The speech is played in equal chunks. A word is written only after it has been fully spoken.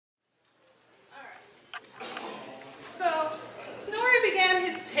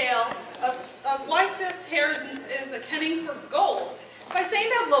bargaining for gold by saying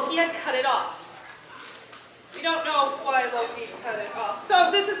that Loki had cut it off. We don't know why Loki cut it off,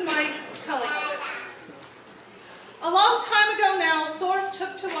 so this is my telling of it. A long time ago now, Thor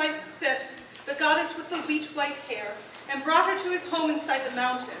took to wife Sif, the goddess with the wheat white hair, and brought her to his home inside the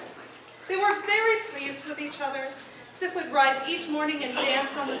mountain. They were very pleased with each other. Sif would rise each morning and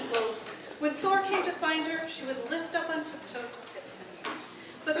dance on the slopes. When Thor came to find her, she would lift up on tiptoe to kiss him.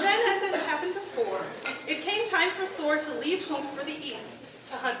 But then, as it happened before, it came time for Thor to leave home for the east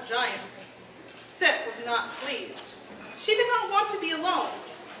to hunt giants. Sif was not pleased. She did not want to be alone.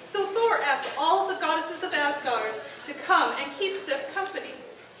 So Thor asked all of the goddesses of Asgard to come and keep Sif company.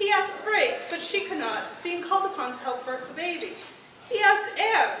 He asked Frey, but she could not, being called upon to help birth the baby. He asked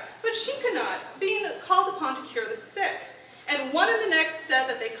Eyja, but she could not, being called upon to cure the sick. And one and the next said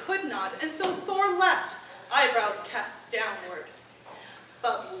that they could not, and so Thor left, eyebrows cast downward.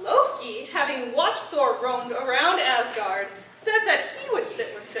 But Loki, having watched Thor roam around Asgard, said that he would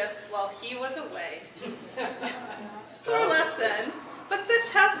sit with Sif while he was away. Thor left then, but set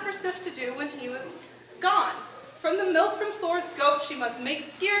tasks for Sif to do when he was gone. From the milk from Thor's goat she must make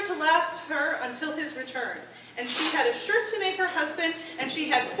skyr to last her until his return. And she had a shirt to make her husband, and she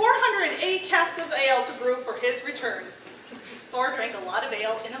had 480 casks of ale to brew for his return. Thor drank a lot of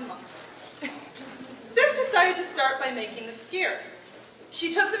ale in a month. Sif decided to start by making the skyr.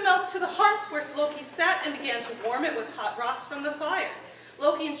 She took the milk to the hearth where Loki sat and began to warm it with hot rocks from the fire.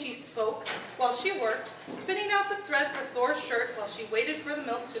 Loki and she spoke while she worked, spinning out the thread for Thor's shirt while she waited for the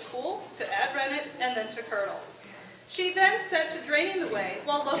milk to cool, to add rennet, and then to curdle. She then set to draining the whey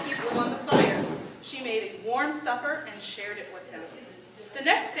while Loki blew on the fire. She made a warm supper and shared it with him. The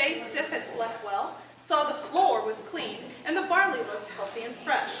next day, Sif had slept well, saw the floor was clean, and the barley looked healthy and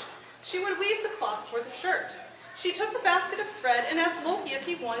fresh. She would weave the cloth for the shirt. She took the basket of thread and asked Loki if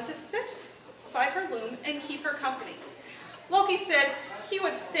he wanted to sit by her loom and keep her company. Loki said he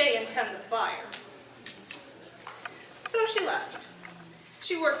would stay and tend the fire. So she left.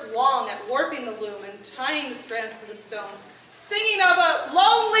 She worked long at warping the loom and tying the strands to the stones, singing of a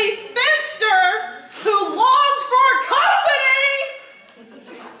lonely spinster who longed for company.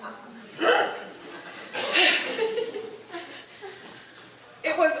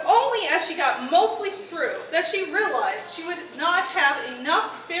 It was only as she got mostly through that she realized she would not have enough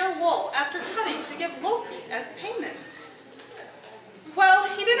spare wool after cutting to give Loki as payment. Well,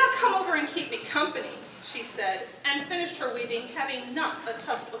 he did not come over and keep me company, she said, and finished her weaving, having not a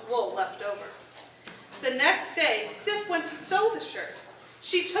tuft of wool left over. The next day, Sif went to sew the shirt.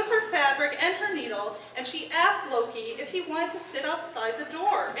 She took her fabric and her needle, and she asked Loki if he wanted to sit outside the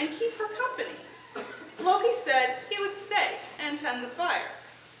door and keep her company. Loki said he would stay and tend the fire.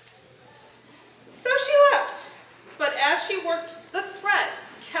 So she left, but as she worked, the thread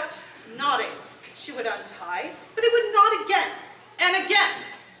kept knotting. She would untie, but it would knot again and again.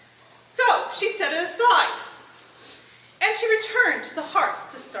 So she set it aside, and she returned to the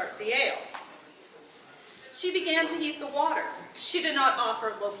hearth to start the ale. She began to heat the water. She did not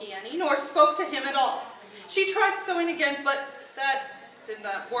offer Loki any, nor spoke to him at all. She tried sewing again, but that did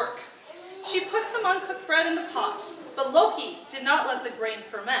not work. She put some uncooked bread in the pot, but Loki did not let the grain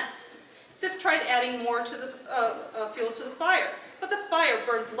ferment. Sif tried adding more to the fuel to the fire, but the fire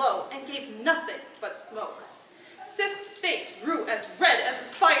burned low and gave nothing but smoke. Sif's face grew as red as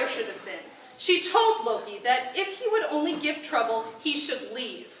the fire should have been. She told Loki that if he would only give trouble, he should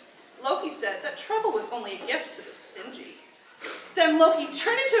leave. Loki said that trouble was only a gift to the stingy. Then Loki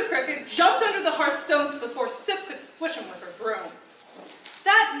turned into a cricket, jumped under the hearthstones before Sif could squish him with her broom.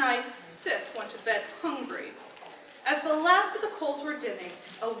 That night, Sif went to bed hungry. As the last of the coals were dimming,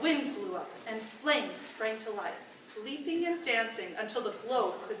 a wind blew up and flames sprang to life, leaping and dancing until the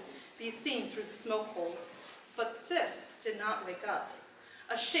glow could be seen through the smoke hole. But Sif did not wake up.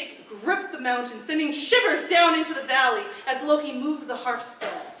 A shake gripped the mountain, sending shivers down into the valley as Loki moved the hearthstone,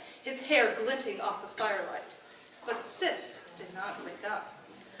 his hair glinting off the firelight. But Sif did not wake up.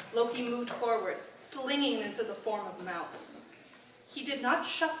 Loki moved forward, slinging into the form of mouths. He did not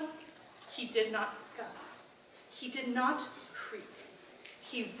shuffle, he did not scuff, he did not creak.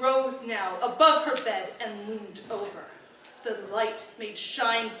 He rose now above her bed and loomed over. The light made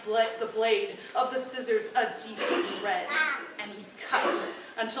shine the blade of the scissors a deep red, and he cut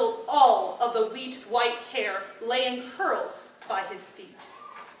until all of the wheat white hair lay in curls by his feet.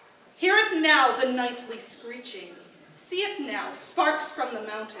 Hear it now, the nightly screeching. See it now, sparks from the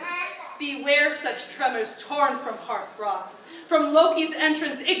mountain. Beware such tremors torn from hearth rocks. From Loki's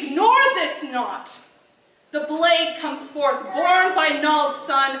entrance, ignore this not. The blade comes forth, born by Nal's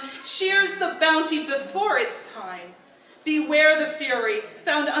son, shears the bounty before its time. Beware the fury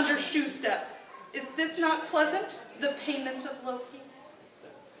found under shoe steps. Is this not pleasant, the payment of Loki?